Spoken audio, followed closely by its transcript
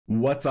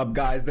What's up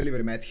guys,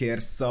 Delivery Matt here.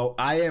 So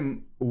I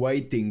am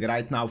waiting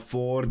right now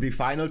for the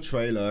final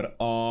trailer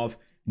of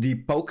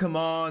the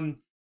Pokemon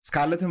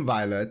Scarlet and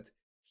Violet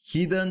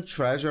Hidden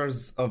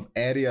Treasures of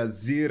Area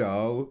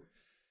Zero.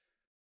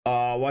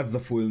 What's the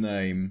full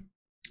name?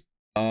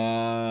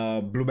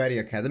 Blueberry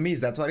Academy,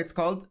 is that what it's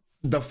called?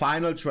 The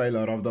final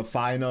trailer of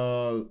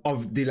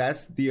the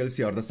last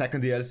DLC or the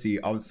second DLC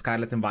of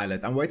Scarlet and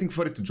Violet. I'm waiting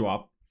for it to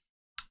drop.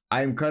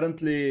 I'm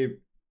currently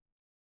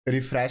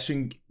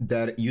refreshing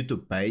their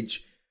YouTube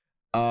page,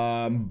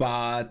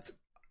 but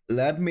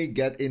let me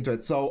get into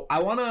it. So I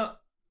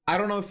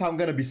don't know if I'm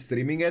gonna be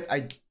streaming it.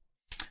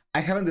 I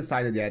haven't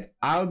decided yet.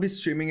 I'll be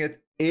streaming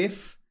it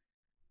if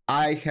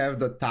I have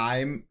the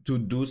time to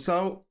do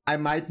so. I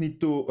might need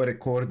to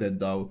record it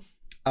though.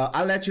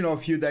 I'll let you know a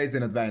few days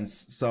in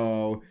advance,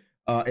 so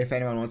if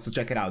anyone wants to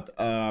check it out.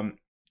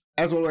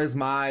 As always,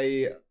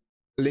 my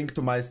link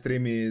to my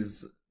stream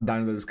is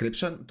down in the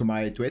description, to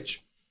my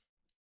Twitch,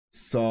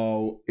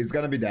 so it's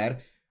gonna be there.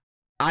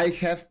 I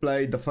have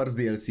played the first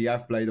DLC.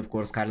 I've played, of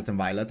course, Scarlet and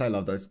Violet. I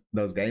love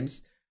those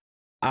games.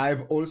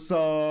 I've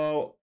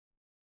also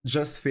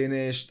just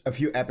finished a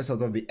few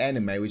episodes of the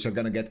anime, which are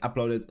gonna get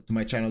uploaded to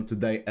my channel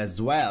today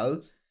as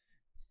well,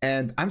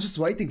 and I'm just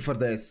waiting for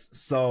this.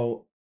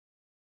 So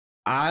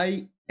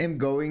I am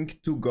going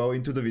to go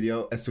into the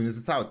video as soon as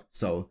it's out.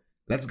 So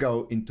let's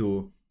go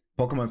into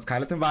Pokemon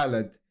Scarlet and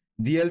Violet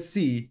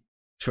DLC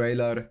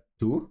trailer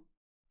 2.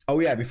 Oh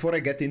yeah, before I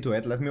get into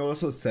it, let me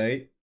also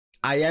say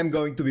I am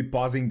going to be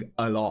pausing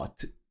a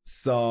lot.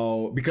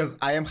 So, because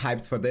I am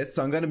hyped for this,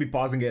 so I'm going to be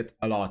pausing it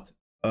a lot.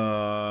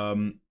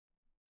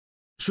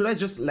 Should I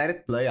just let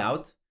it play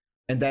out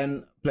and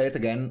then play it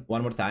again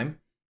one more time?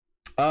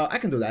 I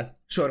can do that.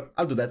 Sure,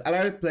 I'll do that. I'll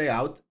let it play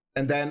out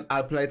and then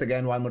I'll play it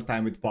again one more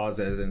time with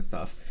pauses and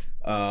stuff.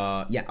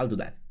 Yeah, I'll do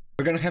that.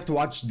 We're gonna have to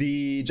watch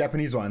the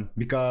Japanese one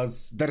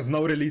because there's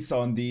no release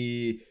on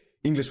the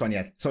English one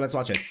yet. So let's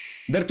watch it.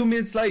 They're 2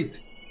 minutes late.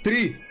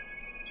 3.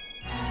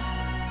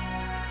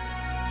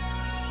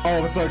 Oh,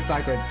 I'm so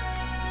excited.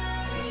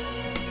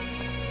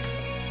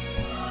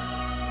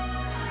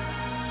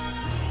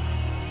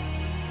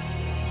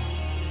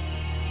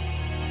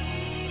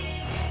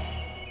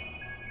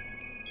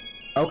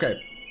 Okay.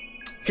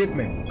 Hit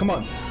me. Come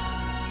on.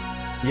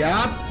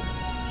 Yeah.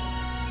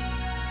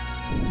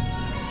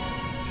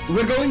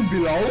 We're going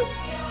below?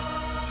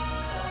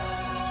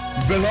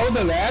 Below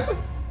the lab?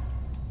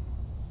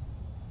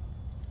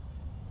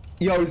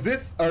 Yo, is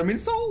this Ermin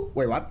Soul?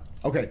 Wait, what?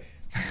 Okay.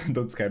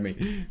 Don't scare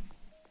me.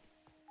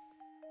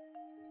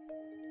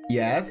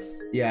 Yes.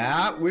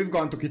 Yeah, we've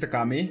gone to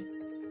Kitakami.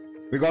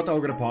 We got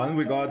Ogrepon.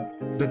 We got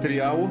the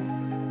trio.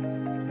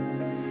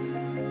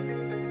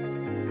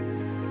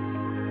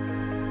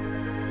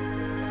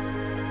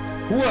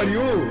 Who are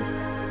you?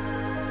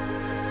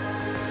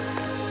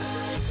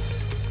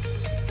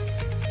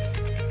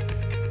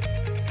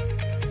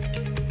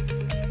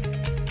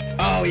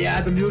 Oh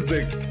yeah, the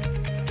music.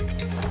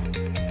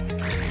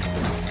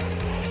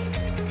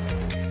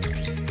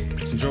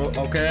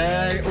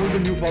 Okay, all the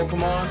new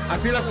Pokemon. I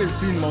feel like we've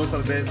seen most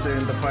of this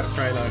in the first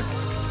trailer.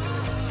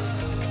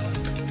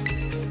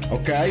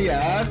 Okay,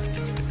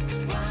 yes.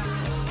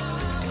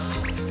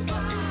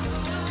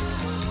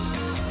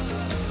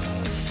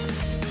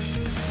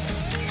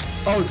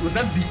 Oh, was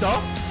that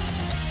Ditto?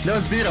 That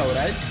was Ditto,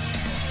 right?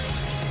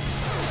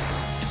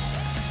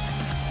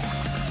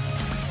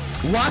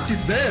 What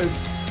is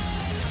this?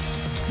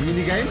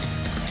 Minigames?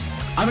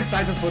 I'm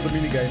excited for the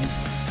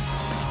minigames.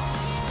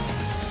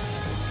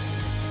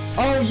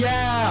 Oh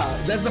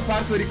yeah! That's the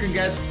part where you can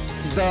get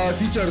the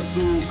teachers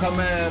to come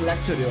and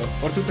lecture you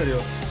or tutor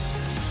you.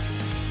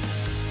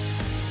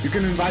 You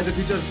can invite the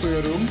teachers to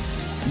your room.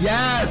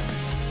 Yes!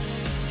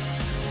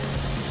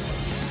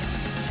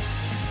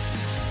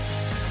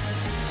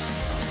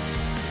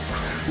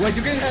 Wait,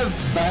 you can have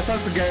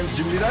battles against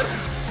gym leaders?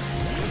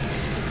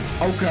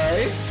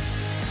 Okay.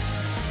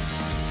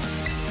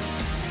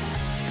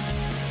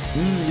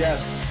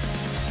 Yes.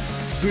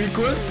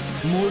 Suicune,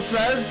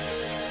 Moltres,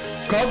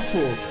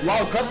 Kubfu.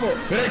 Wow, Kubfu.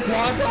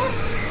 Rayquaza?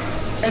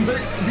 And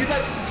these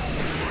are...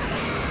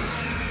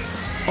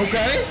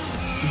 Okay.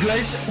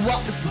 Glace...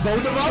 What?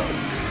 Both of them?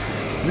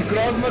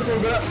 Necrozma,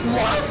 Solgara...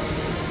 What?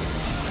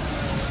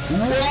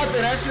 What?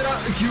 Rashira,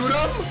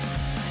 Kyurem?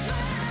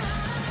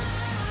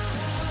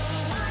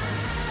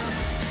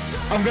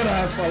 I'm gonna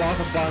have a lot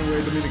of fun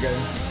with the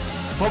minigames.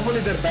 Hopefully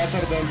they're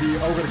better than the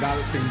Ogre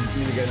Galaxy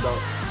minigame though.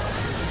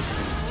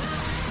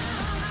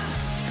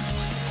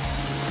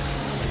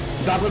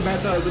 The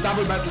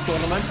double battle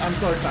tournament. I'm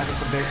so excited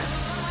for this.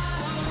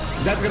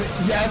 That's gonna...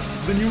 Yes,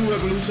 the new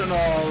evolution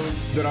of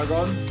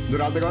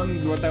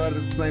Duraludon, whatever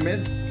its name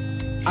is.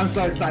 I'm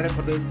so excited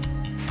for this.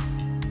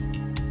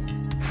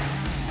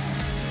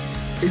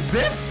 Is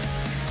this?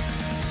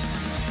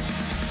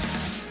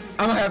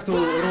 I'm gonna have to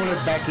roll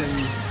it back in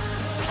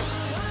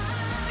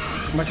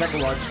my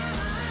second watch.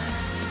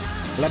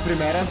 La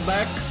Primera's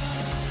back.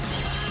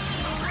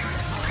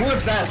 Who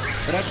is that?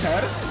 Red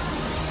hair?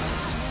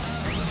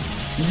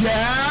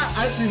 Yeah,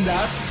 I've seen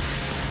that.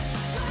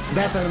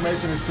 That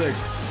animation is sick.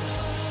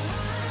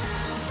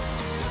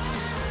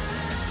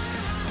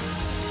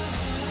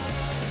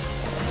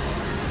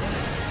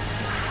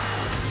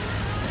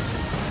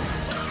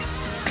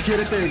 Here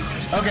it is.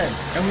 Okay,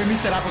 and we meet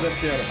Terrapodas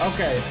here.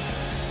 Okay.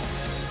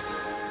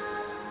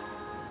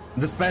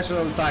 The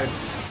special type.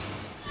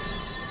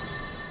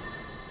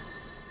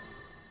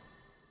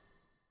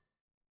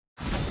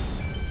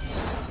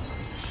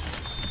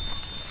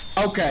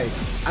 Okay,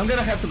 I'm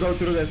gonna have to go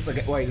through this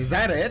again. Wait, is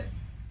that it?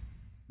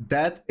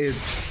 That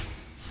is...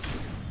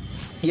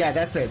 Yeah,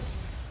 that's it.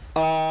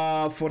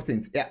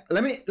 14th. Yeah,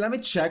 let me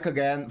check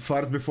again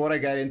first before I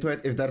get into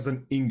it if there's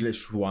an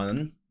English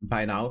one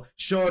by now.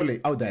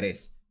 Surely. Oh, there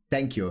is.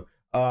 Thank you.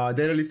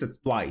 They released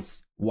it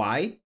twice.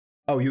 Why?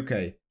 Oh,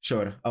 UK.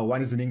 Sure. Oh,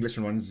 one is in English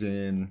and one is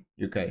in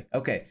UK.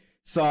 Okay.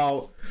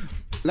 So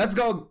let's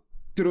go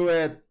through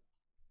it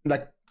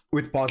like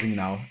with pausing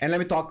now. And let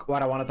me talk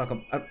what I want to talk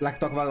about.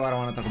 Talk about what I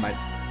want to talk about.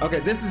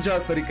 Okay, this is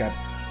just a recap.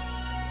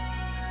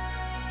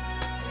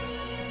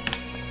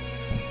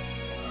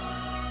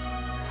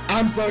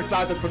 I'm so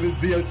excited for this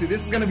DLC.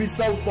 This is gonna be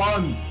so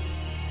fun.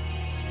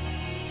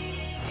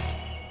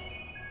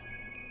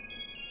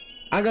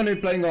 I'm gonna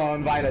be playing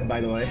on Violet,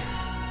 by the way.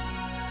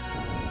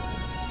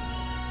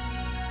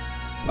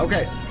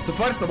 Okay, so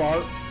first of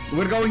all,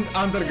 we're going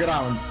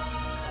underground.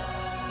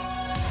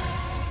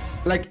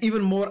 Like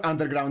even more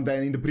underground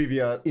than in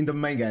the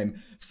main game.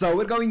 So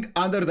we're going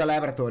under the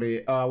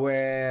laboratory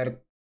where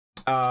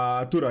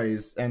Tura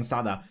is and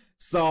Sada.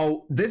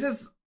 So this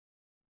is...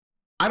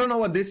 I don't know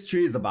what this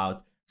tree is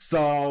about.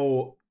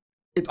 So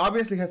it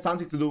obviously has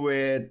something to do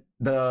with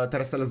the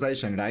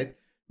terrestrialization, right?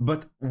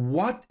 But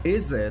what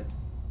is it?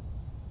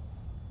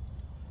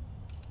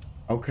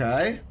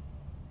 Okay.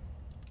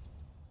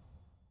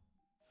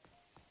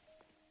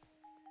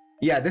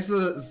 Yeah, this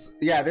was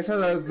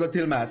the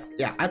Teal Mask.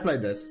 Yeah, I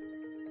played this.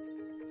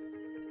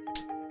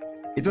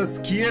 It was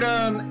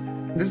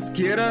Kieran. This is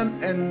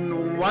Kieran,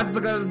 and what's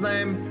the girl's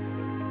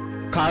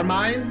name?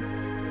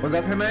 Carmine? Was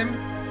that her name?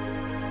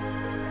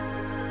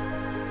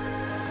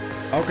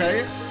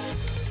 Okay.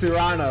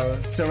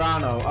 Serrano,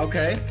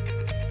 okay.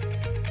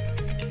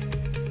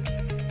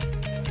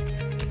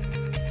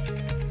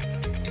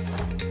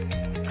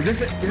 Is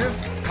this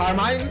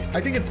Carmine? I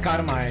think it's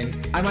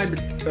Carmine. I might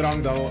be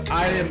wrong though.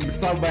 I am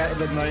so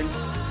bad at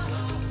names.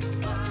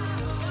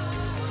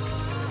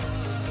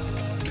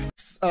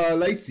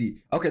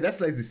 Lacey. Okay,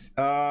 that's Lacey.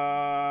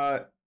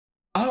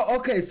 Oh,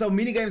 okay. So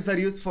minigames are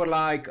used for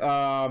like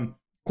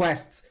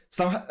quests.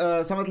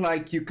 Somewhat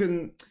like you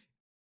can...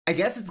 I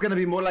guess it's gonna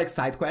be more like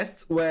side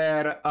quests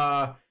where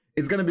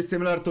it's gonna be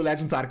similar to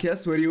Legends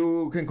Arceus, where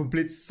you can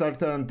complete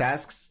certain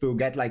tasks to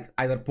get like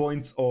either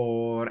points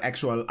or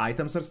actual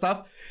items or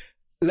stuff.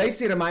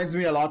 Lacey reminds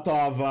me a lot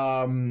of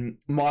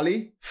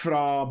Molly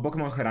from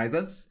Pokemon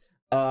Horizons.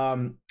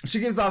 She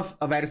gives off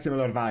a very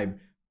similar vibe.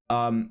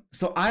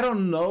 So I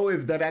don't know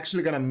if they're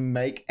actually gonna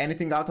make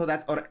anything out of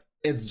that, or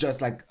it's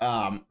just like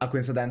a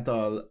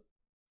coincidental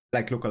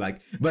like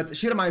lookalike. But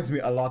she reminds me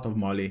a lot of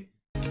Molly.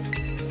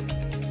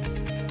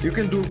 You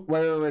can do...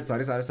 Wait,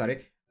 sorry.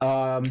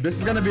 This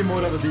is gonna be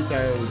more of a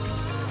detail.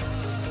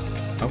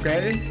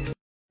 Okay?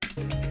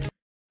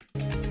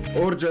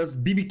 Or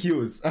just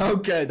BBQs.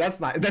 Okay, that's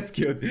nice. That's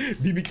cute.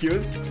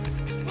 BBQs.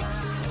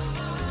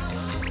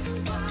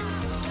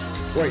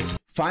 Wait,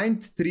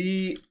 find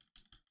 3...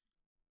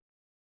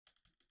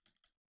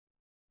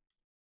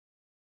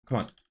 Come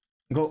on.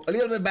 Go a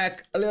little bit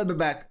back. I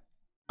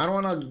don't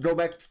wanna go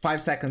back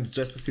 5 seconds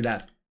just to see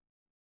that.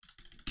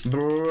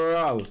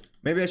 Bro.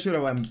 Maybe I should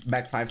have went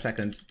back 5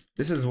 seconds.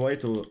 This is way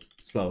too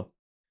slow.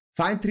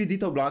 Find 3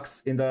 detail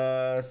blocks in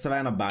the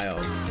Savannah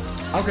biome.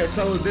 Okay,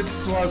 so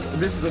this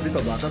is a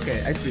detail block.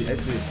 Okay, I see.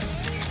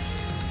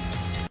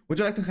 Would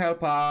you like to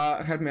help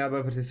me out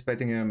by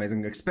participating in an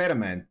amazing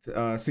experiment?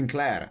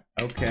 Sinclair.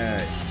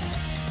 Okay.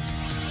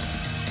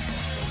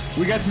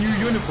 We got new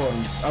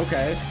uniforms.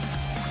 Okay.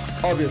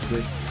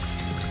 Obviously.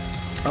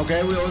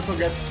 Okay, we also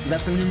get...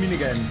 That's a new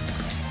minigame.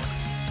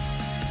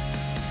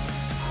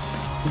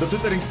 The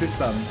tutoring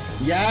system.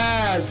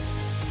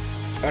 Yes!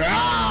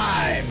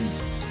 Rhyme!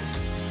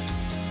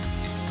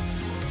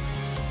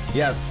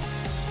 Yes.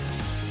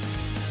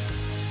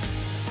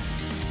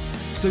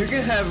 So you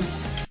can have...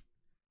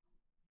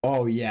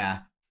 Oh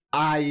yeah.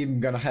 I'm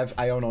gonna have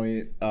Iono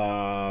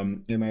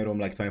in my room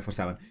like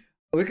 24/7.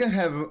 We can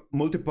have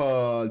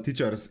multiple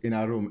teachers in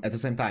our room at the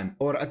same time.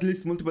 Or at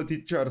least multiple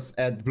teachers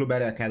at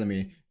Blueberry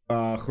Academy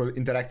who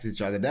interact with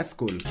each other. That's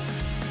cool.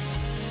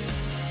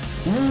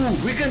 Ooh,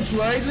 we can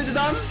trade with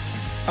them?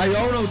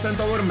 Iono sent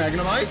over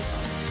Magnemite.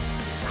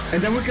 And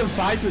then we can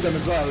fight with them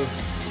as well.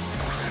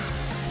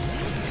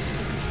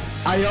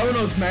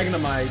 Iono's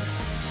Magnemite.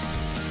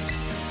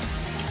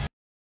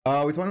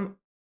 With one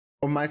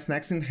of my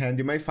snacks in hand,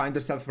 you may find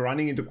yourself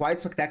running into quite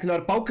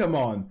spectacular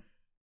Pokémon.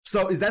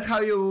 So is that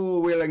how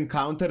you will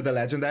encounter the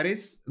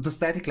legendaries? The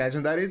static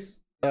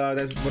legendaries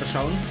that were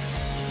shown?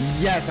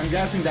 Yes, I'm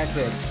guessing that's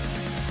it.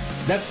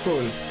 That's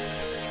cool.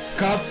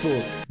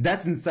 Cupfu.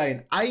 That's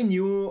insane. I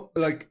knew,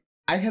 like,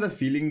 I had a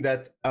feeling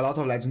that a lot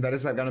of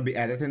legendaries are gonna be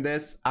added in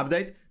this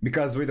update,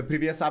 because with the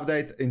previous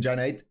update in Gen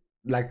 8,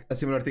 like, a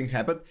similar thing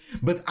happened.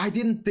 But I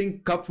didn't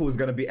think Cupfu was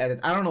gonna be added.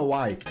 I don't know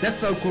why. That's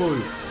so cool.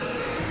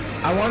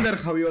 I wonder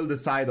how he will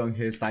decide on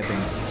his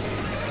typing.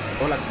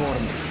 Or like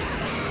form.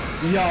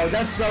 Yo,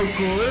 that's so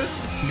cool.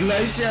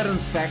 Glacier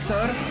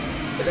Inspector.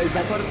 Is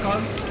that what it's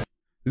called?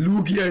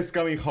 Lugia is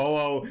coming,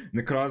 Ho-Oh,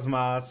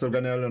 Necrozma,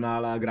 Sorganel,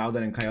 Lunala,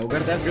 Groudon, and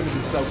Kyogre. That's gonna be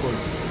so cool.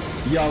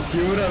 Yo,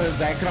 Kyurem and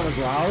Zekrom as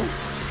well.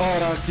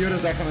 Or Kyurem,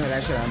 Zekrom, and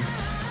Reshiram.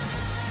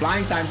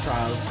 Flying Time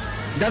Trial.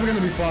 That's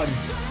gonna be fun.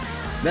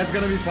 That's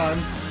gonna be fun.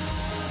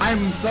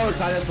 I'm so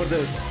excited for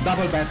this.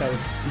 Double battle.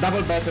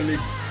 Double battle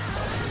league.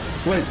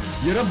 Wait,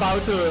 you're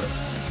about to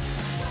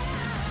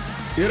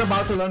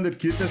learn that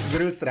cuteness is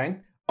real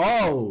strength?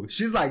 Oh,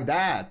 she's like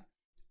that.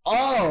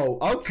 Oh,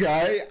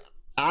 okay.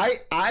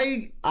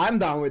 I'm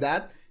down with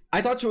that.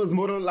 I thought she was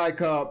more like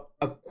a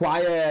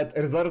quiet,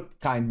 reserved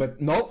kind, but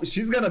no,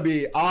 she's gonna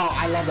be. Oh,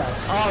 I love that.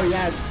 Oh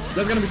yes,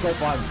 that's gonna be so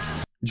fun.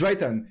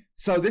 Drayton.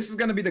 So this is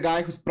gonna be the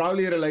guy who's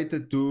probably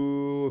related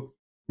to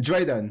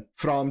Drayden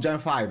from Gen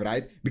 5,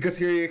 right? Because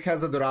he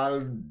has a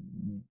Doral.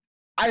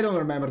 I don't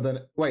remember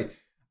the wait.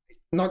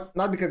 Not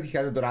because he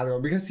has a Doral,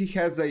 because he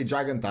has a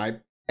Dragon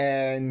type,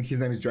 and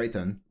his name is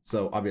Drayton.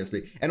 So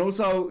obviously, and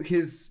also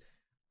his.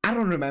 I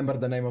don't remember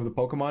the name of the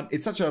Pokemon.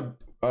 It's such a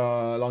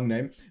long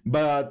name,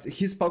 but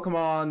his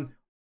Pokemon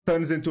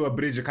turns into a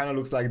bridge. It kind of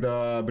looks like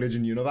the bridge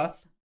in Unova.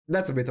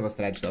 That's a bit of a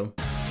stretch, though.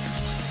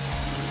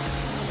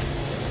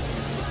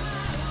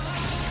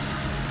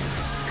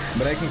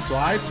 Breaking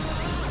Swipe.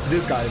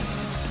 This guy.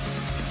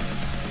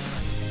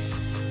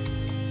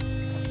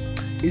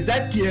 Is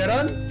that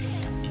Kieran?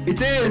 It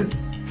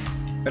is!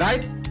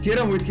 Right?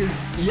 Kieran with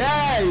his...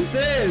 Yeah, it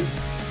is!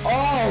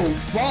 Oh,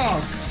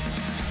 fuck!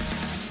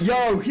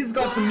 Yo, he's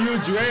got some new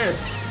drip.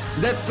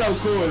 That's so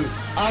cool.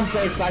 I'm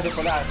so excited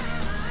for that.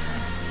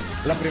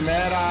 La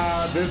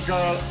Primera, this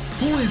girl.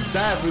 Who is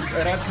that with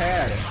red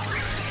hair?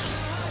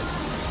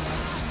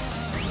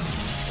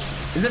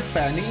 Is it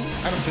Penny?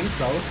 I don't think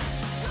so.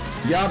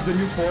 Yup, the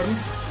new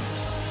forms.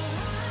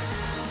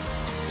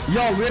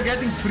 Yo, we're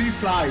getting free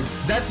flight.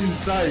 That's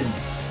insane.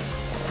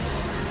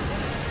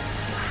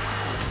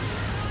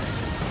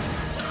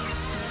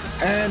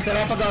 And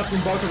Terrapagas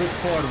in both of its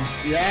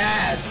forms.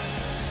 Yes!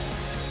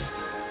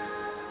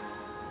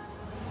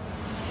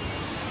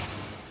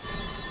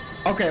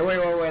 Okay, wait,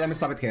 let me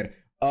stop it here.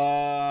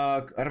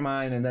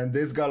 Carmine, and then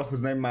this girl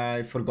whose name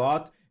I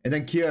forgot, and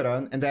then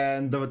Kieran, and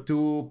then the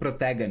two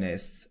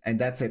protagonists, and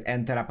that's it,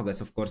 and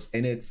Terrapagus, of course,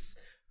 in its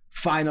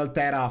final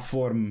Terra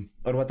form,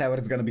 or whatever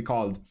it's gonna be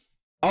called.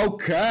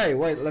 Okay,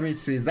 wait, let me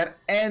see, is there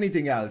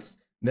anything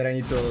else that I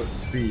need to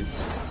see?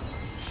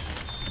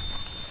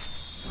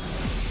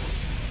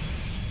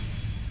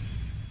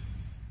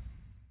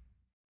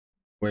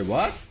 Wait,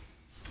 what?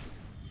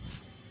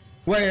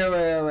 Wait,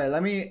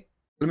 let me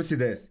see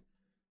this.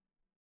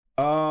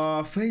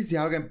 Face the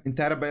Alga in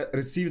Terra,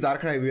 receive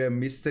Darkrai with a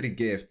mystery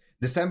gift.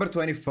 December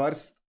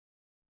 21st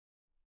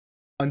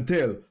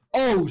until.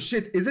 Oh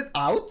shit, is it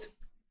out?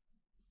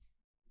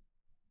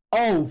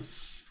 Oh,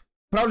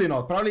 probably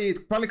not.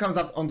 It probably comes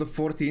out on the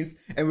 14th,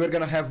 and we're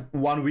gonna have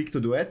 1 week to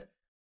do it.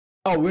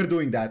 Oh, we're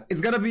doing that.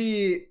 It's gonna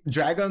be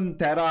Dragon,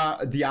 Terra,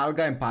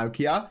 Dialga, and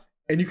Palkia,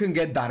 and you can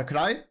get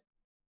Darkrai.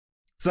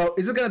 So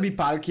is it gonna be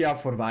Palkia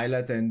for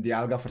Violet and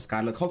Dialga for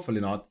Scarlet?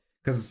 Hopefully not.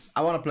 Because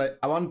I want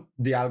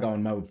Dialga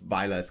on my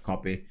Violet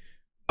copy.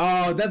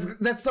 Oh,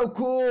 that's so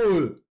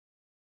cool!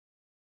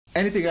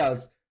 Anything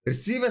else?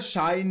 Receive a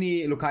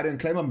shiny Lucario and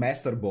claim a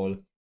Master Ball.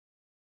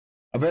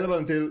 Available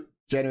until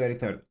January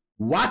 3rd.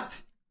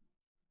 What?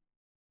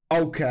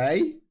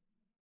 Okay.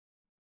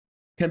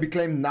 Can be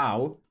claimed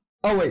now.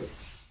 Oh, wait.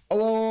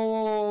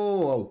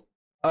 Oh.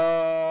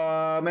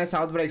 Mass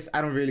Outbreaks,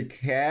 I don't really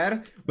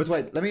care. But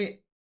wait, let me...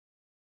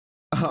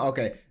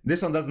 Okay,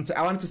 this one doesn't say.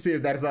 I wanted to see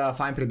if there's a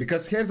fine print,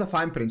 because here's a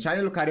fine print.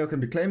 Shiny Lucario can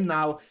be claimed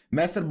now.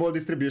 Master Ball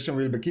distribution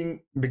will begin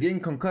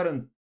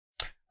concurrently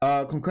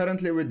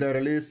with the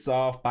release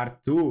of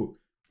Part 2.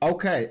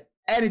 Okay,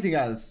 anything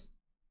else?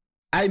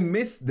 I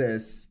missed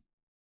this.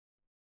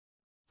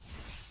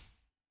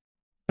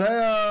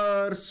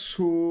 Players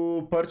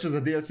who purchase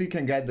the DLC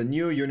can get the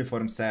new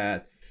uniform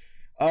set.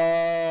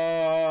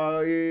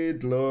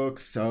 It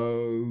looks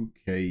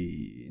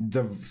okay.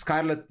 The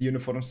Scarlet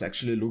uniforms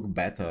actually look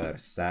better.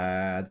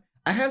 Sad.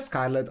 I have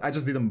Scarlet, I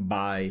just didn't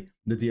buy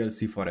the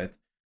DLC for it.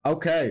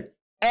 Okay,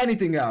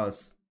 anything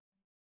else?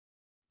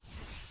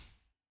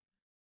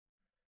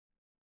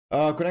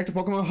 Connect to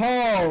Pokemon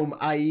Home.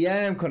 I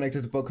am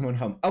connected to Pokemon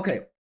Home.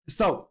 Okay,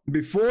 so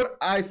before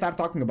I start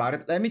talking about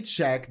it, let me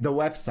check the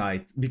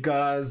website,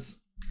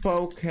 because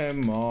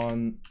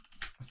Pokemon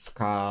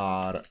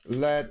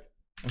Scarlet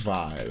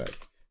Violet.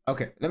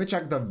 Okay, let me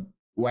check the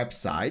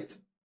website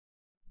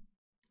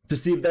to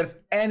see if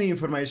there's any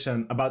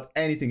information about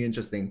anything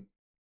interesting.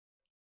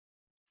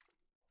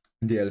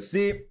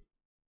 DLC.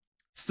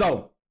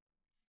 So,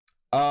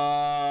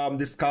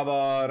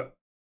 discover.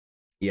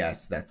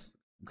 Yes, that's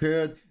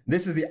good.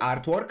 This is the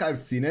artwork. I've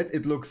seen it.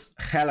 It looks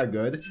hella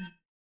good.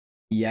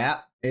 Yeah,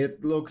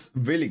 it looks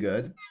really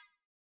good.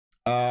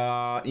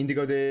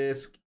 Indigo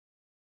disc.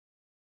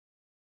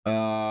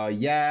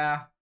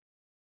 Yeah.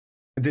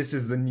 This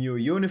is the new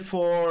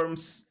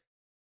uniforms,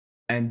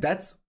 and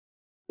that's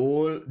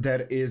all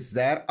there is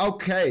there.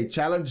 Okay,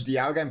 challenge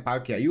Dialga and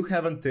Palkia. You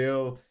have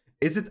until...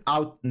 Is it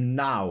out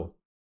now?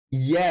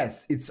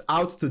 Yes, it's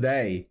out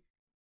today.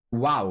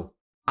 Wow.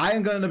 I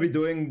am gonna be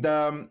doing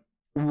them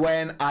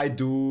when I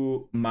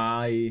do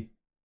my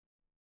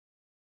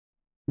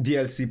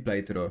DLC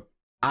playthrough.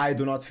 I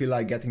do not feel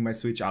like getting my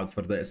Switch out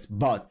for this,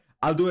 but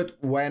I'll do it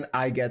when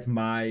I get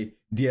my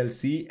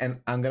DLC, and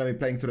I'm gonna be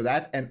playing through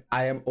that, and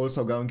I am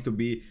also going to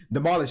be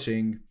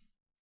demolishing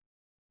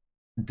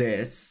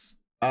this.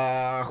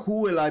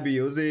 Who will I be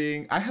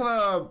using? I have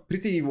a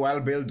pretty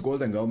well-built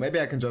Golden Go. Maybe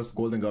I can just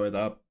Golden Go it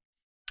up.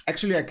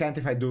 Actually, I can't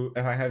if I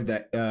have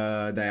the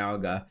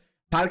Dialga.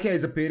 Palkia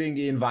is appearing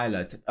in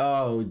Violet.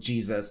 Oh,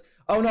 Jesus.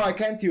 Oh no, I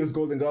can't use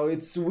Golden Go.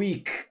 It's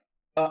weak.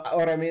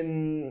 Or I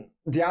mean,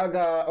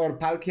 Dialga or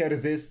Palkia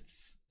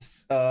resists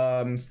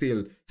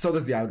Steel. So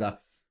does Dialga.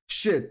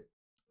 Shit.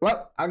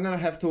 Well, I'm gonna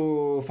have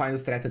to find a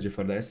strategy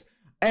for this.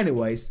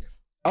 Anyways,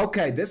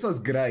 okay, this was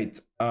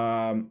great.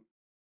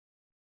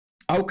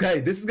 Okay,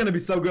 this is gonna be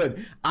so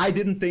good. I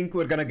didn't think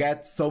we're gonna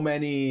get so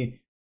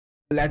many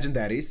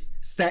legendaries.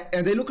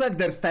 And they look like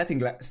they're static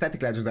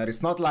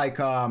legendaries, not like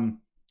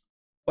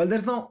well,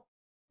 there's no...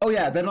 Oh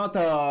yeah, they're not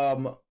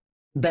Den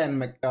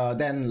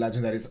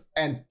legendaries.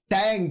 And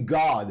thank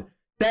God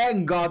they're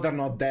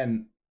not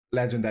Den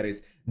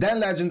legendaries.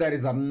 Den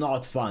legendaries are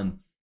not fun.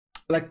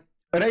 Like,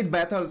 raid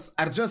battles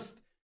are just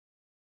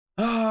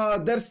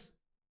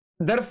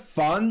they're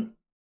fun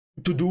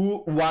to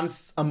do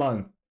once a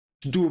month,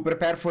 to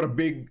prepare for a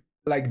big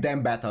like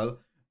dem battle.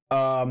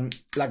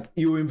 Like,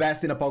 you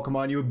invest in a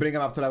Pokemon, you bring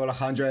them up to level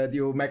 100,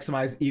 you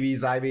maximize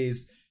EVs,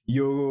 IVs,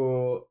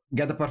 you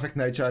get the perfect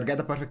nature, get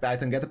the perfect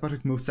item, get the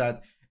perfect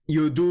moveset,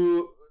 you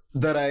do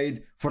the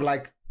raid for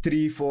like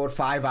 3, 4,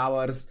 5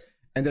 hours,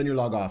 and then you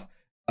log off.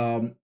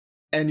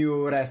 And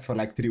you rest for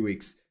like 3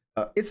 weeks.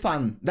 It's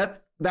fun.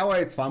 That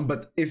way it's fun,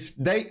 but if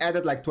they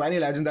added like 20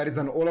 legendaries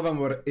and all of them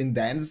were in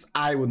dens,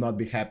 I would not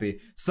be happy.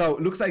 So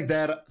looks like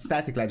they're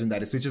static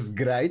legendaries, which is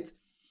great.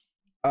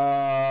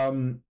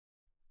 We're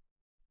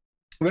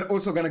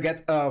also gonna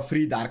get a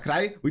free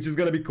Darkrai, which is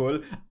gonna be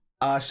cool.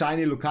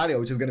 Shiny Lucario,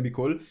 which is gonna be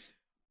cool.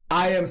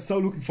 I am so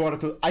looking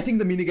forward to... I think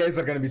the minigames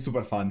are gonna be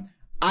super fun.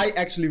 I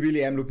actually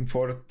really am looking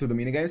forward to the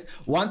minigames.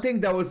 One thing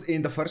that was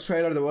in the first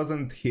trailer that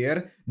wasn't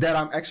here, that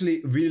I'm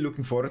actually really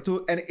looking forward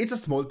to, and it's a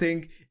small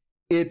thing,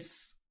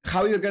 it's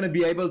how you're gonna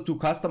be able to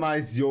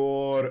customize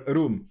your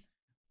room.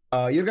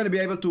 You're gonna be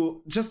able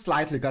to just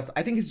slightly customize.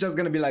 I think it's just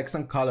gonna be like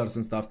some colors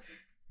and stuff,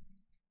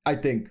 I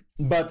think.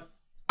 But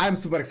I'm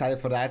super excited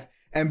for that.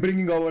 And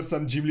bringing over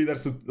some gym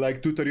leaders to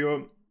like tutor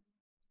you.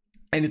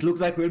 And it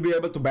looks like we'll be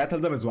able to battle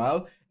them as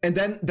well. And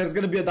then there's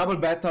gonna be a double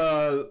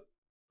battle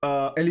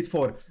Elite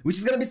Four, which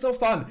is gonna be so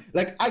fun.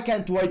 Like, I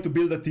can't wait to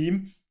build a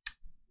team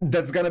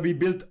that's gonna be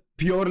built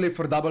purely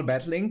for double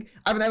battling.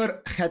 I've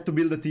never had to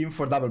build a team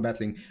for double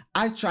battling.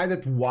 I tried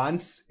it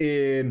once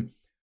in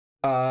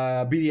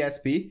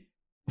BDSP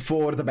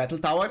for the battle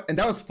tower, and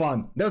that was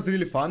fun. That was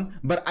really fun,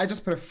 but I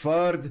just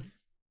preferred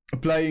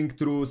playing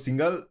through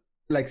single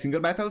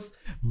battles.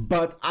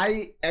 But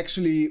I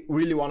actually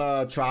really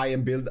wanna try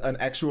and build an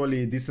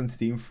actually decent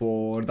team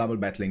for double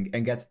battling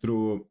and get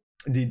through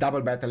the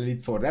double battle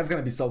Elite Four. That's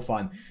gonna be so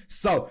fun.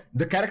 So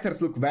the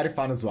characters look very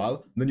fun as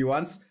well, the new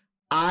ones.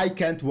 I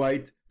can't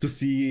wait to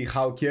see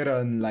how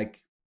Kieran,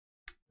 like,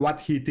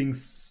 what he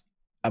thinks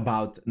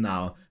about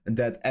now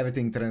that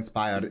everything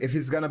transpired. If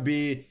he's gonna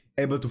be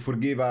able to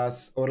forgive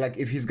us, or like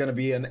if he's gonna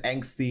be an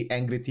angsty,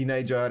 angry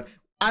teenager.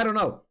 I don't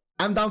know.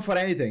 I'm down for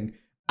anything.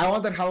 I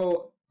wonder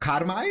how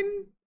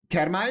Carmine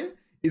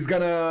is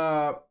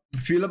gonna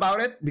feel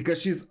about it,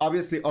 because she's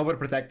obviously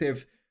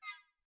overprotective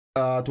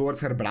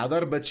towards her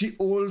brother, but she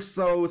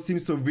also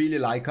seems to really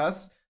like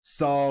us.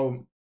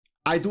 So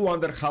I do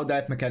wonder how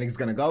that mechanic is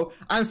gonna go.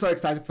 I'm so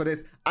excited for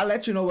this. I'll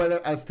let you know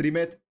whether I'll stream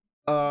it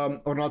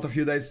or not a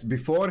few days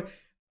before.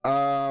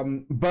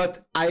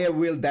 But I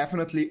will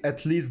definitely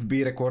at least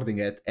be recording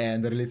it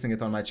and releasing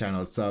it on my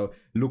channel. So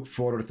look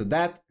forward to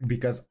that,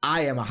 because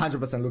I am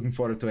 100% looking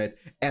forward to it.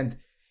 And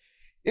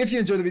if you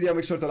enjoyed the video,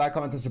 make sure to like,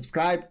 comment, and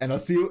subscribe. And I'll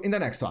see you in the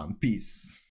next one. Peace.